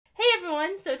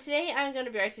So today I'm going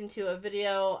to be reacting to a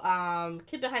video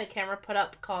Kid Behind a Camera put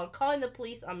up called Calling the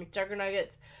Police on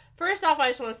McJUGGERNUGGETS. First off, I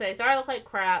just want to say, sorry I look like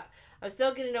crap. I'm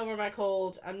still getting over my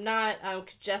cold. I'm not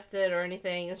congested or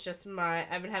anything. It's just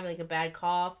I've been having like a bad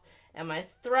cough and my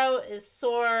throat is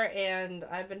sore and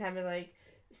I've been having like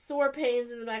sore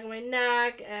pains in the back of my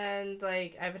neck and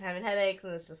like I've been having headaches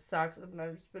and this just sucks and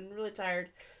I've just been really tired.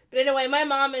 But anyway, my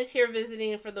mom is here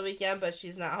visiting for the weekend, but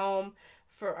she's not home.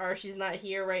 Or she's not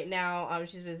here right now.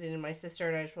 She's visiting my sister,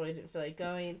 and I just really didn't feel like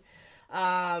going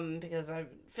because I'm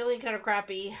feeling kind of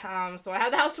crappy. So I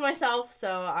have the house to myself,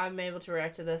 so I'm able to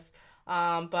react to this.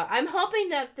 But I'm hoping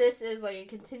that this is like a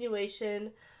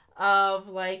continuation of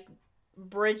like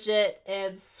Bridget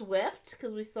and Swift,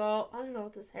 because we saw, I don't know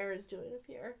what this hair is doing up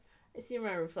here. I see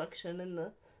my reflection in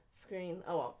the screen.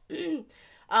 Oh well.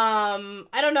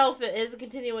 I don't know if it is a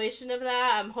continuation of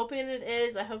that. I'm hoping it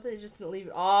is. I hope they just didn't leave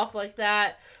it off like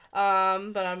that.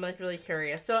 But I'm like really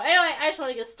curious. So anyway, I just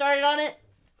want to get started on it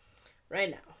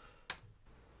right now.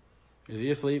 Is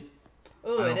he asleep?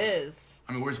 Ooh, it is.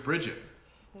 I mean, where's Bridget?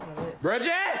 Oh, it is.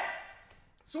 Bridget!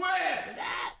 Swift!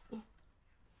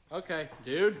 Okay,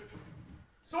 dude.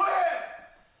 Swift!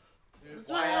 Dude,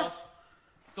 what else?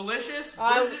 Delicious?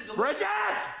 Bridget? Delicious? Bridget!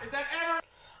 Is that ever?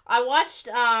 I watched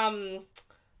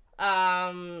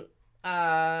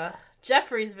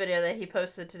Jeffrey's video that he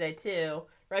posted today too,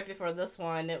 right before this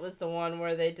one. It was the one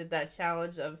where they did that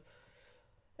challenge of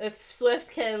if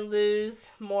Swift can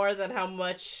lose more than how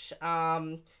much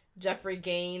Jeffrey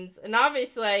gains. And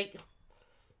obviously, like,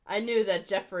 I knew that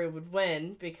Jeffrey would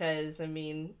win because, I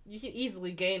mean, you can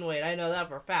easily gain weight. I know that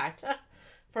for a fact.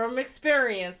 From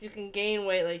experience, you can gain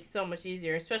weight like so much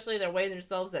easier, especially they're weighing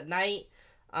themselves at night.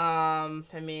 I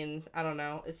mean, I don't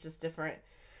know. It's just different.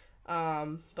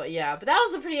 But yeah, but that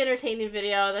was a pretty entertaining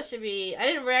video. That should be, I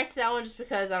didn't react to that one just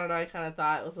because, I don't know, I kind of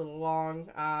thought it was a little long.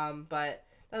 But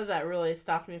none of that really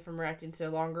stopped me from reacting to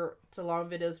long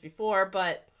videos before.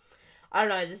 But I don't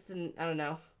know, I just didn't, I don't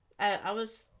know. I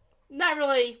was not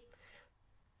really,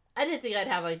 I didn't think I'd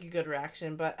have like a good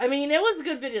reaction. But I mean, it was a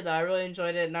good video though. I really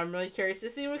enjoyed it and I'm really curious to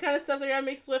see what kind of stuff they're gonna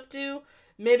make Swift do.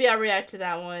 Maybe I'll react to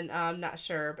that one. I'm not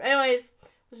sure. But anyways,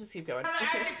 let's just keep going. An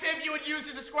adjective you would use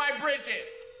to describe Bridget.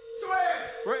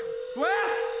 Swift!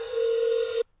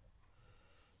 Swift!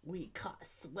 We caught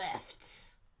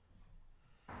Swift.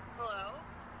 Hello?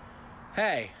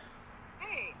 Hey.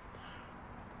 Hey.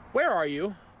 Where are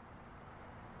you?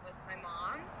 With my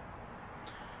mom?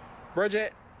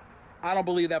 Bridget, I don't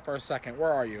believe that for a second.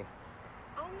 Where are you?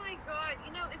 Oh my god,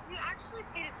 you know, if you actually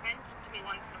paid attention to me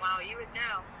once in a while, you would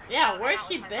know. Yeah, where's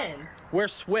she been? Mother.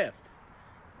 Where's Swift?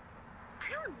 I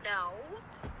don't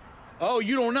know. Oh,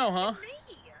 you don't know, huh? Me.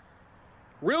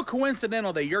 Real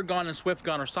coincidental that you're gone and Swift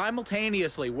gone, or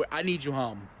simultaneously. I need you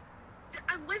home.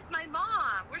 I'm with my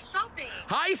mom. We're shopping.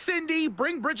 Hi, Cindy.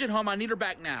 Bring Bridget home. I need her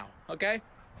back now, okay?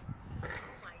 Oh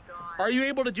my god. Are you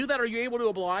able to do that? Are you able to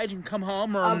oblige and come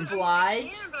home? Or... Oblige? I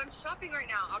can, but I'm shopping right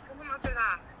now. I'll come home after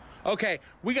that. Okay,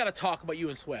 we got to talk about you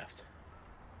and Swift.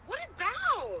 What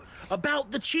about?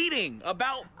 About the cheating.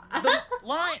 About the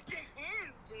line. What to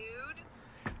him, dude?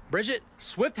 Bridget,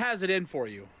 Swift has it in for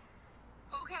you.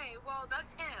 Okay, well,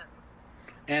 that's him.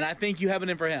 And I think you have it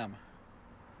in for him.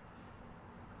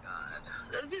 God.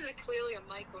 This is clearly a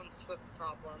Michael and Swift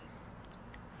problem.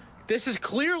 This is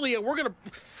clearly we're going to...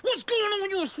 What's going on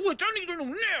with you and Swift? I need to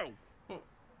know now.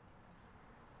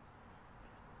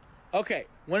 Okay,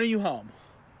 when are you home?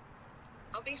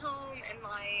 I'll be home in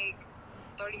like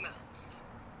 30 minutes.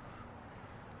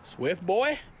 Swift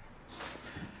boy?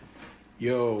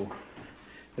 Yo.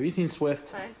 Have you seen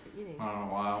Swift? I don't know, a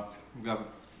while. We took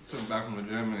him back from the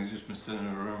gym and he's just been sitting in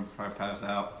a room, probably passed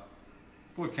out.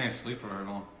 Boy can't sleep for very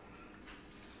long.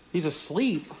 He's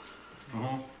asleep?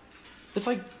 Uh-huh. It's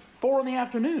like 4 in the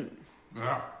afternoon.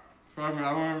 Yeah. I mean,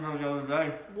 I remember the other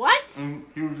day. What? And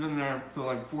he was in there till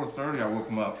like 4:30. I woke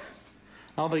him up.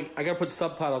 I don't think... I gotta put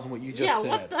subtitles on what you just said.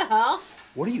 Yeah, what the hell?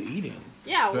 What are you eating?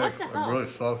 Yeah, what the A hell? really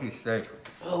salty steak.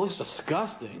 Oh, it looks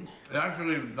disgusting. It's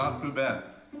actually not too bad.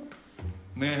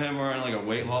 Me and him were in like a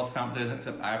weight loss competition,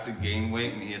 except I have to gain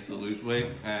weight and he has to lose weight.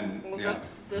 And Was yeah, that,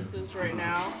 this is right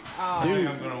now. I Oh. think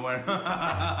I'm gonna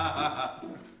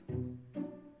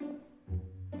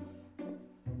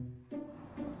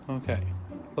win. Okay.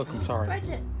 Look, I'm sorry.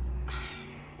 Bridget.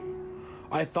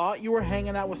 I thought you were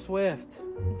hanging out with Swift.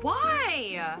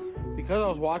 Why?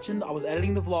 Because I was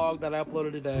editing the vlog that I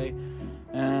uploaded today,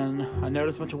 and I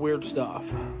noticed a bunch of weird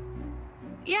stuff.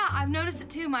 Yeah, I've noticed it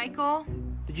too, Michael.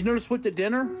 Did you notice Swift at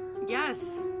dinner?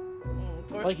 Yes.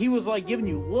 Like, he was, like, giving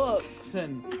you looks,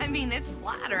 and... I mean, it's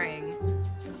flattering.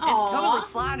 Aw. It's totally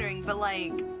flattering, but,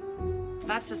 like,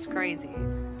 that's just crazy.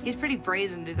 He's pretty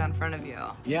brazen to do that in front of you.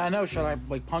 Yeah, I know. Should I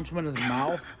like punch him in his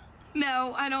mouth?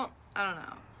 No, I don't know.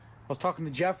 I was talking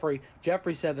to Jeffrey.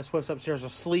 Jeffrey said the Swift's upstairs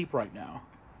asleep right now.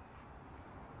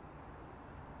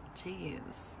 Jeez.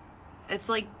 It's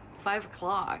like 5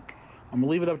 o'clock. I'm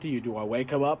gonna leave it up to you. Do I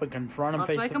wake him up and confront him?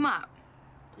 Let's wake him up.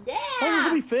 Yeah.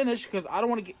 Let me finish, because I don't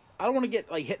want to get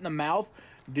like hit in the mouth.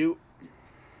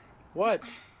 What?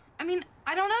 I mean,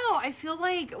 I don't know. I feel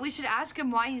like we should ask him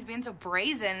why he's being so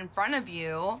brazen in front of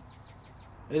you.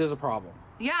 It is a problem.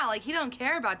 Yeah, like he don't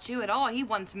care about you at all. He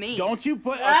wants me. Don't you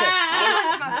put? Okay. He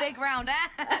wants my big round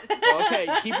ass. Okay,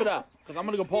 keep it up, because I'm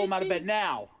gonna go pull him out of bed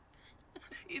now.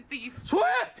 You think he's...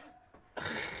 Swift!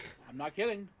 I'm not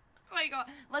kidding. Oh my God.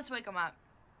 Let's wake him up.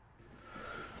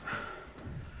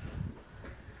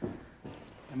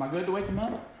 Am I good to wake him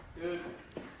up? Dude,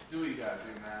 do what you gotta do,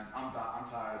 man. I'm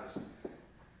tired of this.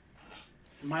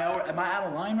 Am I out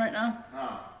of line right now?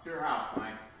 No, it's your house,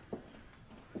 Mike.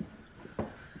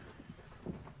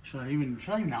 Should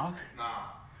I knock?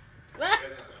 No.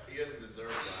 He doesn't deserve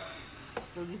that.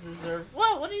 Doesn't deserve.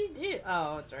 What? What did he do?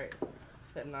 Oh, that's right.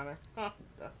 Sitting on her. Huh.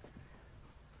 Duh.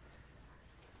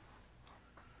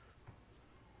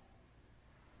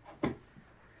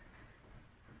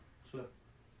 Swift.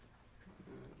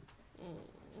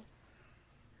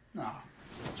 No.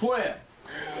 Swift.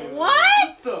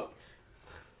 What? The...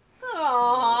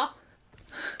 Aww.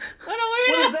 What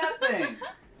a weirdo. What is that thing?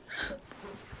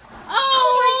 Oh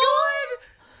my God.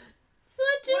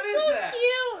 Such What is so that?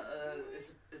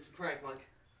 cute. It's a prank, Mike.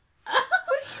 What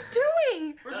are you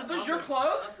doing? Bridget, those your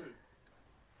clothes?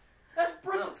 That's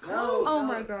Bridget's clothes. Oh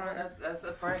my God. That's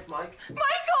a prank, Mike. Michael!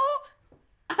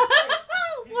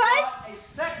 He What? got a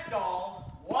sex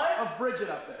doll of Bridget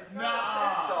up there. It's not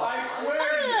a sex doll. I swear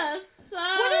to you.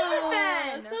 What is it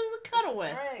then? It says a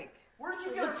cutaway. Prank. Where did you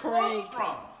It's get a her clothes prank.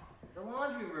 from? The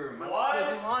laundry room. What?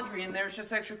 I did laundry and there was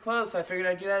just extra clothes, so I figured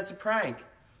I'd do that as a prank.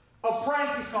 A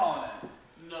prank, he's calling it.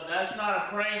 No, that's not a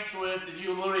prank, Swift. If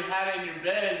you literally had it in your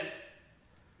bed.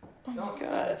 Oh my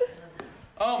God.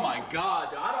 Oh my God.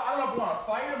 I don't know if you want to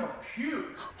fight him or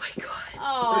puke. Oh my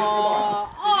God.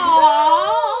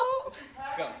 Aww.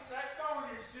 Aww. Go. Sex doll in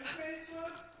your suitcase,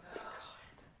 Swift?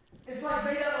 It's like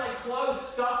made out of like clothes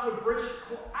stuck with Bridget's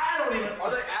clothes. I don't even. Are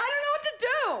they I don't know what to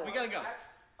do. We gotta go.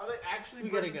 Are they actually We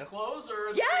gotta Bridget's go. clothes,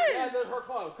 or are Yes! Yeah, those are her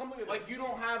clothes. Come look at like you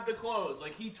don't have the clothes?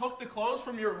 Like he took the clothes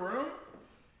from your room?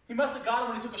 He must have got them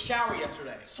when he took a shower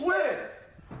yesterday. Swift!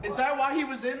 Is that why he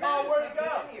was in there? Oh, where'd he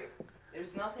go?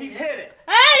 There's nothing. He's in hit it.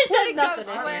 Hey, he Let said it go, nothing.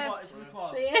 Swift. It's in the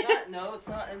closet. It's not, no, it's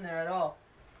not in there at all.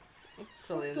 It's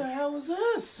totally What the hell is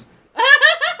this?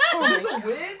 Oh Is this a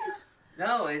wig?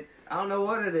 No, I don't know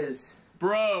what it is.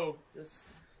 Bro, Just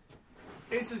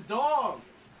it's a dog.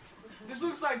 This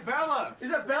looks like Bella. Is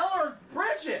that Bella or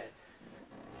Bridget?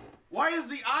 Why is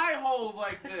the eye hole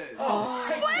like this? Oh,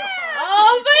 Swift!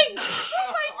 Oh my God.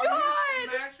 Oh my Are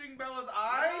God. you smashing Bella's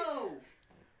eye? no.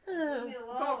 Leave me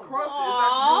It's all alone. crusted. Is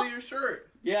Aw. that really your shirt?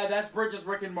 Yeah, that's Bridget's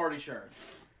Rick and Morty shirt.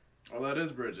 Oh, that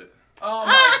is Bridget. Oh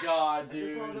my God, I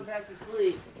just want to go dude. back to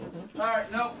sleep. All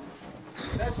right, no.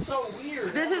 That's so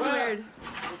weird. This is Well, weird.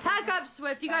 Pack up,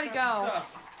 Swift. You gotta go.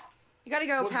 Stuff. You gotta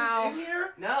go, Was pal. this in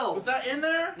here? No. Was that in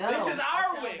there? No. This is I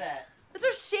our found wig. that. It's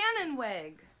our Shannon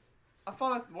wig. I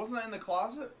thought wasn't that in the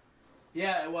closet?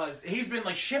 Yeah, it was. He's been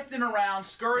like shifting around,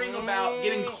 scurrying about,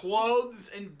 getting clothes,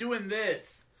 and doing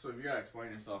this. So you gotta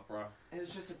explain yourself, bro. It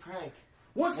was just a prank.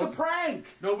 What's the prank?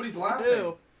 Nobody's laughing.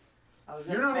 Ew. I was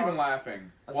You're gonna not call- even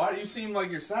laughing. Why do you seem like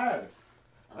you're sad?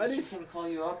 I was just gonna call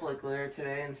you up like later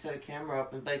today and set a camera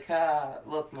up and be like,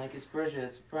 look, Mike, it's Bridget,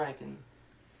 it's a prank, and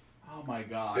Oh my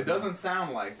God. It doesn't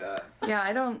sound like that. Yeah,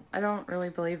 I don't really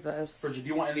believe this. Bridget, do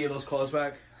you want any of those clothes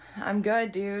back? I'm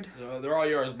good, dude. They're all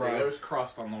yours, bro. There's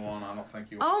crust on the one. I don't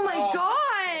think you. Oh my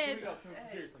Here we God. go.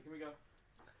 Seriously, here we go.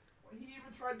 He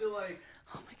even tried to like.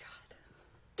 Oh my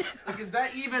God. Like, is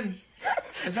that even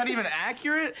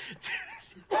accurate?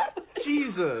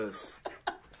 Jesus.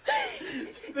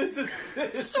 This is.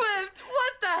 Swift,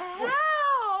 what the hell?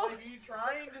 Like, are you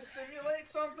trying to simulate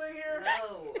something here?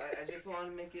 no, I just wanted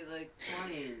to make it like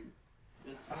funny and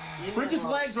just. leave me Bridget's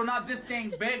alone. legs are not this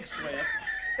dang big, Swift.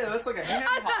 Yeah, that's like a hand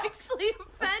I'm pop. actually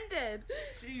offended.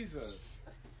 Jesus.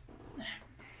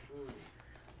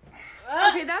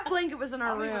 Okay, that blanket was in I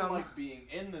our don't even room. like being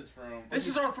in this room. This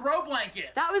is our throw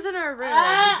blanket. That was in our room.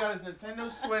 He's got his Nintendo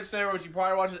Switch there, which he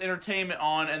probably watches entertainment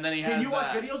on, and then he has Can you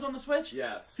watch that. videos on the Switch?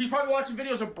 Yes. He's probably watching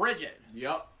videos of Bridget.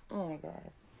 Yep. Oh my God.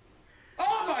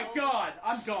 Oh my God!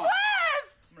 I'm gone. Swift!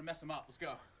 I'm gonna mess him up. Let's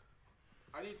go.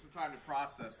 I need some time to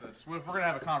process this. Swift, we're gonna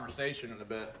have a conversation in a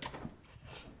bit.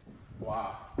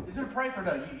 Wow. Is it a prank or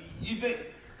no? You think?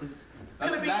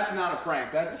 That's not a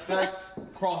prank. That's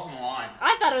crossing the line.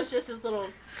 I thought it was just his little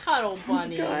cuddle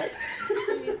bunny. Oh my God. He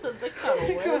needs something to cuddle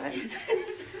with. God.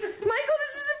 Michael,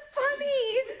 this isn't funny.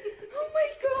 Oh my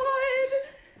God.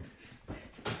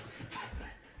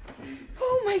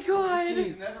 Oh my God.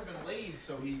 He's never been laid,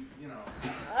 so he, you know.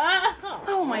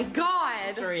 Oh my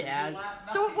God. Sure he has.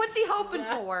 So what's he hoping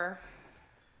for?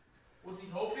 Was he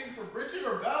hoping for Bridget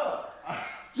or Bella?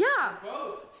 Yeah.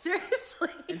 Both. Seriously.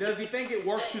 And does he think it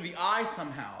works through the eye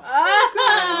somehow? I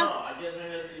don't know. I guess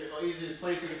maybe that's the easiest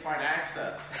place he can find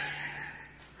access.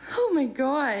 Oh my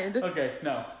God. Okay,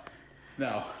 no.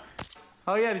 No.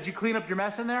 Oh yeah, did you clean up your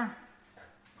mess in there?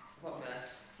 What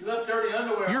mess? You left dirty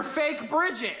underwear. Your fake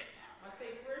Bridget! My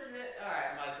fake version of it?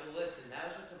 Alright, Michael, listen, that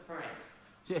was just a prank.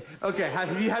 Okay,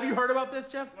 have you heard about this,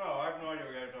 Jeff? No, I have no idea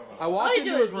what you're talking about. I walked All you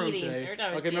into do his is room eating. today. Every time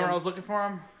I Okay, see remember him. I was looking for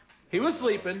him? He was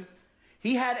sleeping.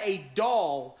 He had a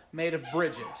doll made of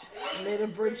Bridget. Made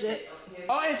of Bridget.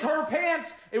 Oh, it's her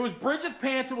pants. It was Bridget's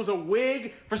pants. It was a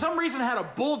wig. For some reason, it had a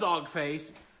bulldog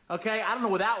face. Okay, I don't know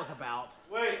what that was about.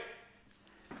 Wait,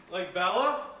 like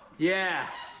Bella? Yeah.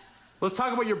 Let's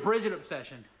talk about your Bridget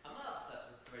obsession. I'm not obsessed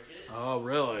with Bridget. Oh,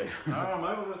 really? I don't know,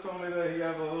 Michael just told me that you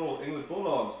have a little English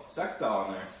Bulldog sex doll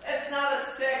in there. It's not a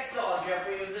sex doll,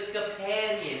 Jeffrey. It was a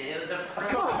companion. It was a prank.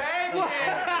 Companion!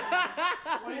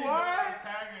 What?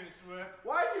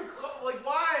 Why'd you like,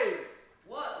 why?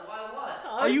 What? Why what?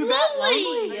 Oh, Are you it's that lonely?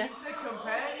 lonely? You said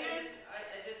companion?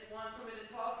 I just want somebody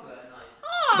to talk to at night.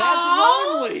 That's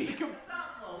lonely. It's not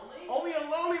lonely. Only a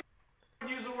lonely would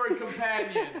use the word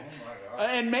companion.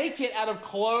 And make it out of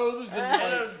clothes and.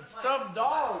 And a stuffed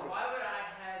dog. Why would I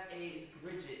have a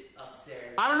Bridget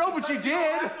upstairs? I don't know, but you did.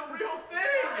 That's the real It wasn't thing.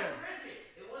 Bridget.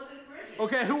 It wasn't Bridget.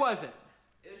 Okay, who was it?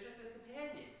 It was just a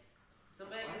companion.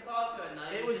 Somebody to talk to at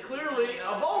night. It was clearly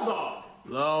a bulldog.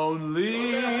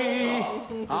 Lonely.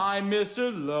 I'm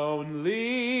Mr.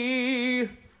 Lonely.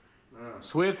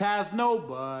 Swift has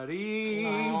nobody.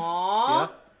 Aww.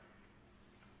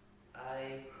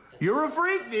 You're a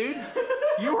freak, dude.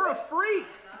 You're a freak.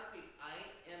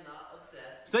 I am not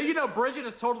obsessed. So you know Bridget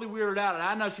is totally weirded out, and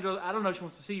I know she doesn't. I don't know if she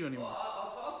wants to see you anymore.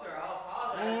 I'll talk to her.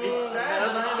 I'll apologize. It's sad.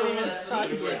 I don't even suck I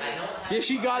don't yet. have Yeah,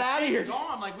 she got out of here. She's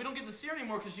gone. Like, we don't get to see her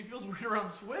anymore because she feels weird around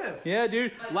Swift. Yeah,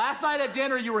 dude. Last night at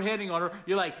dinner, you were hitting on her.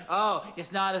 You're like, oh,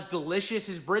 it's not as delicious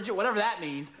as Bridget, whatever that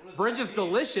means. Bridget's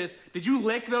delicious. Did you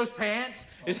lick those pants?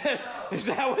 Is that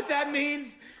what that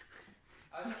means?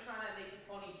 I was just trying to make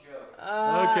a funny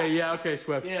joke. Okay, yeah, okay,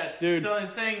 Swift. Yeah, dude. So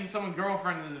saying someone's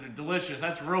girlfriend is delicious,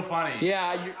 that's real funny.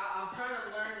 Yeah, you. I'm trying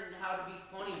to learn how to be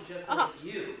funny just like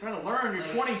you. Trying to learn, you're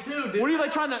 22, dude. What are you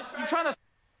like trying to? You trying to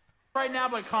right now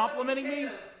by complimenting me? You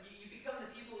become the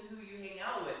people who you hang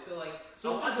out with. So like,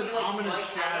 So I just wanna an be like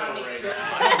ominous Mike, I shadow wanna make right jokes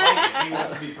now. about Mike. He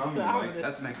wants to become you, like,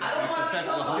 that makes I don't want to sense. become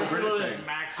The whole Mike. Bridget Literally thing. just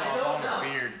max I sauce don't on his know.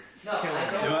 beard. No, I Kill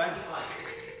him. don't Do want I? to be Mike.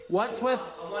 What, Swift?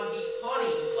 I want to be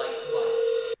funny like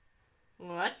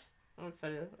Mike. What? I'm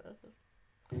funny.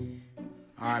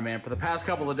 All right, man. For the past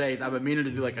couple of days, I've been meaning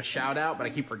to do like a shout out, but I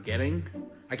keep forgetting.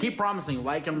 I keep promising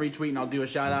like and retweet, and I'll do a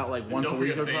shout out like once a Don't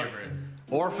week forget or so. favorite.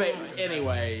 Or favorite.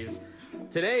 Anyways,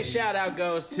 today's shout out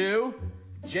goes to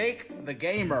Jake the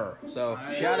Gamer. So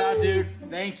shout out, dude.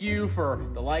 Thank you for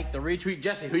the like, the retweet.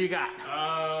 Jesse, who you got?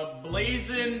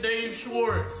 Blazing Dave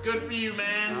Schwartz. Good for you,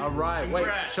 man. All right, wait.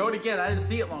 Congrats. Show it again. I didn't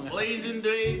see it long enough. Blazing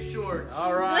Dave Schwartz.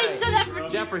 All right. Please show that for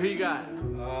Jeffrey, who you got?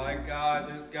 I got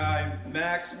this guy,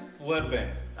 Max Flippin.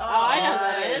 Oh, I know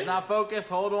that It's is. not focused.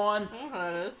 Hold on. I know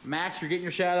that is. Max, you're getting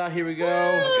your shout out. Here we go.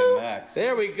 Look at Max.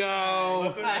 There we go.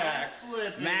 Flippin' Max.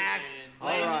 Flipping. Max.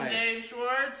 Blazing All right. Dave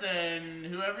Schwartz and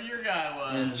whoever your guy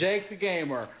was. And Jake the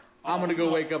Gamer. I'm going to go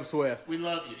wake up Swift. We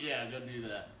love you. Yeah, go do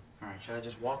that. All right, should I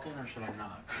just walk in or should I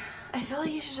knock? I feel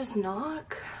like you should just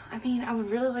knock. I mean, I would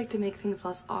really like to make things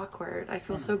less awkward. I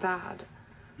feel so bad.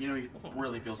 You know, he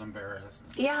really feels embarrassed.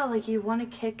 Yeah, like you want to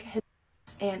kick his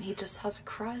ass and he just has a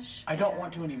crush. I don't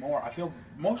want to anymore. I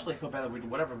mostly feel bad that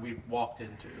whatever we walked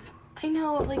into. I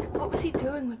know, like, what was he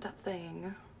doing with that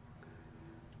thing?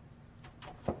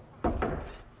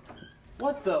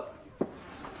 What the?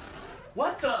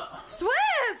 Swift!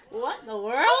 What in the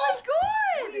world? Oh my What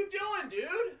god! are you doing,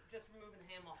 dude? Just removing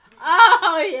ham off.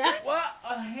 Oh, yeah. What?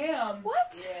 A ham?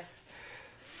 What? Yeah.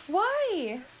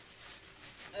 Why?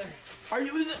 Are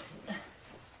you?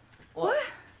 What?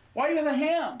 Why do you have a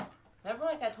ham? Remember,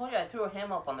 like I told you, I threw a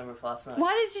ham up on the roof last night.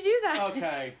 Why did you do that?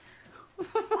 Okay. Why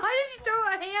did you throw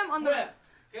a ham on the... Swift,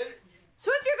 get it.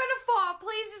 Swift, you're gonna fall.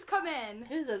 Please just come in.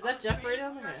 Who's that? Is that Jeffrey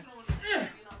down there?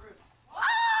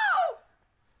 Oh!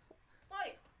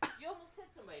 Mike, you almost hit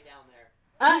somebody down there.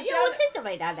 You almost hit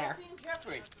somebody down there. I've seen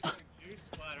Jeffrey.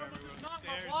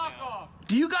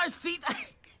 Do you guys see that?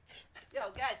 Yo,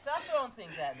 guys, stop throwing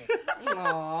things at me.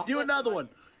 Aww. Do another one.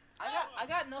 I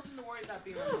got nothing to worry about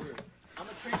being on the roof. I'm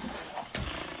a trick.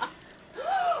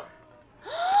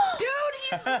 Dude,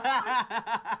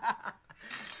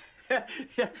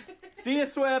 he's. See you,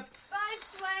 Swift. Bye,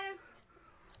 Swift.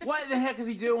 What the heck is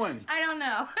he doing? I don't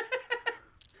know.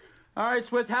 All right,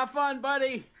 Swift, have fun,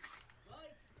 buddy.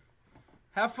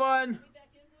 Have fun.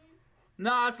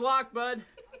 No, it's locked, bud.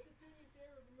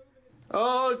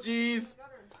 Oh, jeez.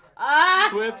 Ah!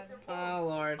 Swift. Oh,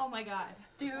 Lord. Oh my god.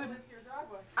 Dude.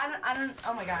 I don't,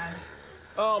 oh my god.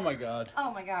 Oh, my God.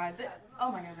 Oh my god.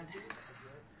 Oh my god.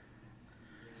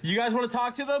 You guys want to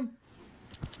talk to them?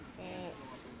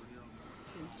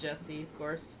 Jesse, of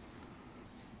course.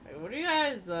 Hey, what are you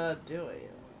guys doing?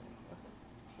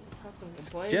 Got some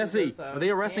complaints. Jesse, are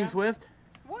they arresting Swift?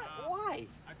 What? Why?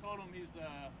 I told him he's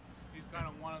kind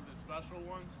of one of the special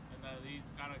ones, and that he's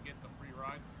kind of gets a free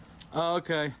ride. Oh,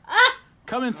 okay. Ah!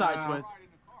 Come inside, Wow. Swift.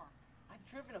 I've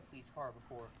driven a police car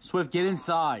before. Swift, get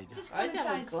inside. Just I just have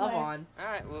a inside, glove Swift. on. All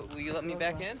right, will you let me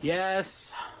back in?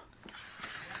 Yes.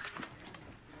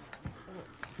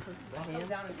 I'll come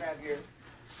down and grab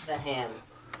the ham.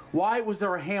 Why was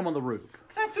there a ham on the roof?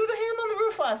 Because I threw the ham on the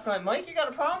roof last night, Mike. You got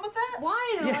a problem with that?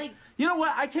 Why? Yeah. Like, You know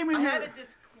what? I came in I here. had to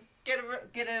just get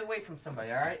away from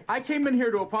somebody, all right? I came in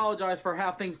here to apologize for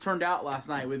how things turned out last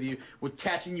night with you, with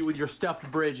catching you with your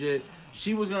stuffed Bridget.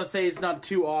 She was gonna say it's not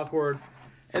too awkward,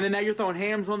 and then now you're throwing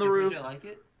hams on the roof. Bridget like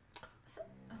it?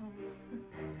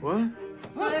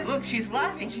 What? Look, she's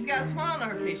laughing. She's got a smile on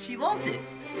her face. She loved it.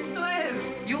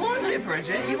 Swift. You loved it,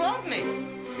 Bridget. You loved me.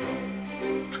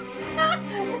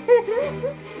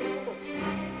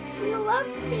 You love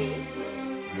me.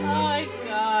 Oh my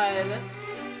god.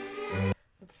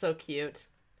 That's so cute.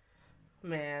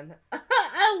 Man.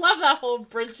 I love that whole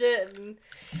Bridget and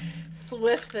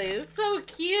Swift thing. It's so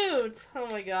cute. Oh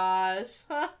my gosh.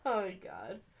 Oh my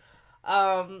god.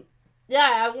 Yeah,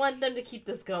 I want them to keep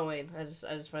this going. I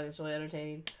just find this really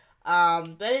entertaining.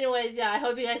 But anyways, yeah, I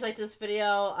hope you guys like this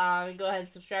video. Go ahead and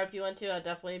subscribe if you want to. I'll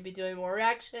definitely be doing more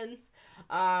reactions.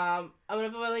 I'm going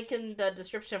to put my link in the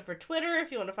description for Twitter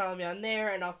if you want to follow me on there,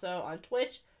 and also on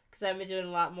Twitch, because I've been doing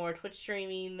a lot more Twitch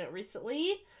streaming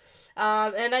recently.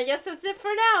 And I guess that's it for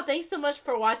now. Thanks so much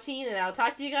for watching, and I'll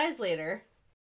talk to you guys later.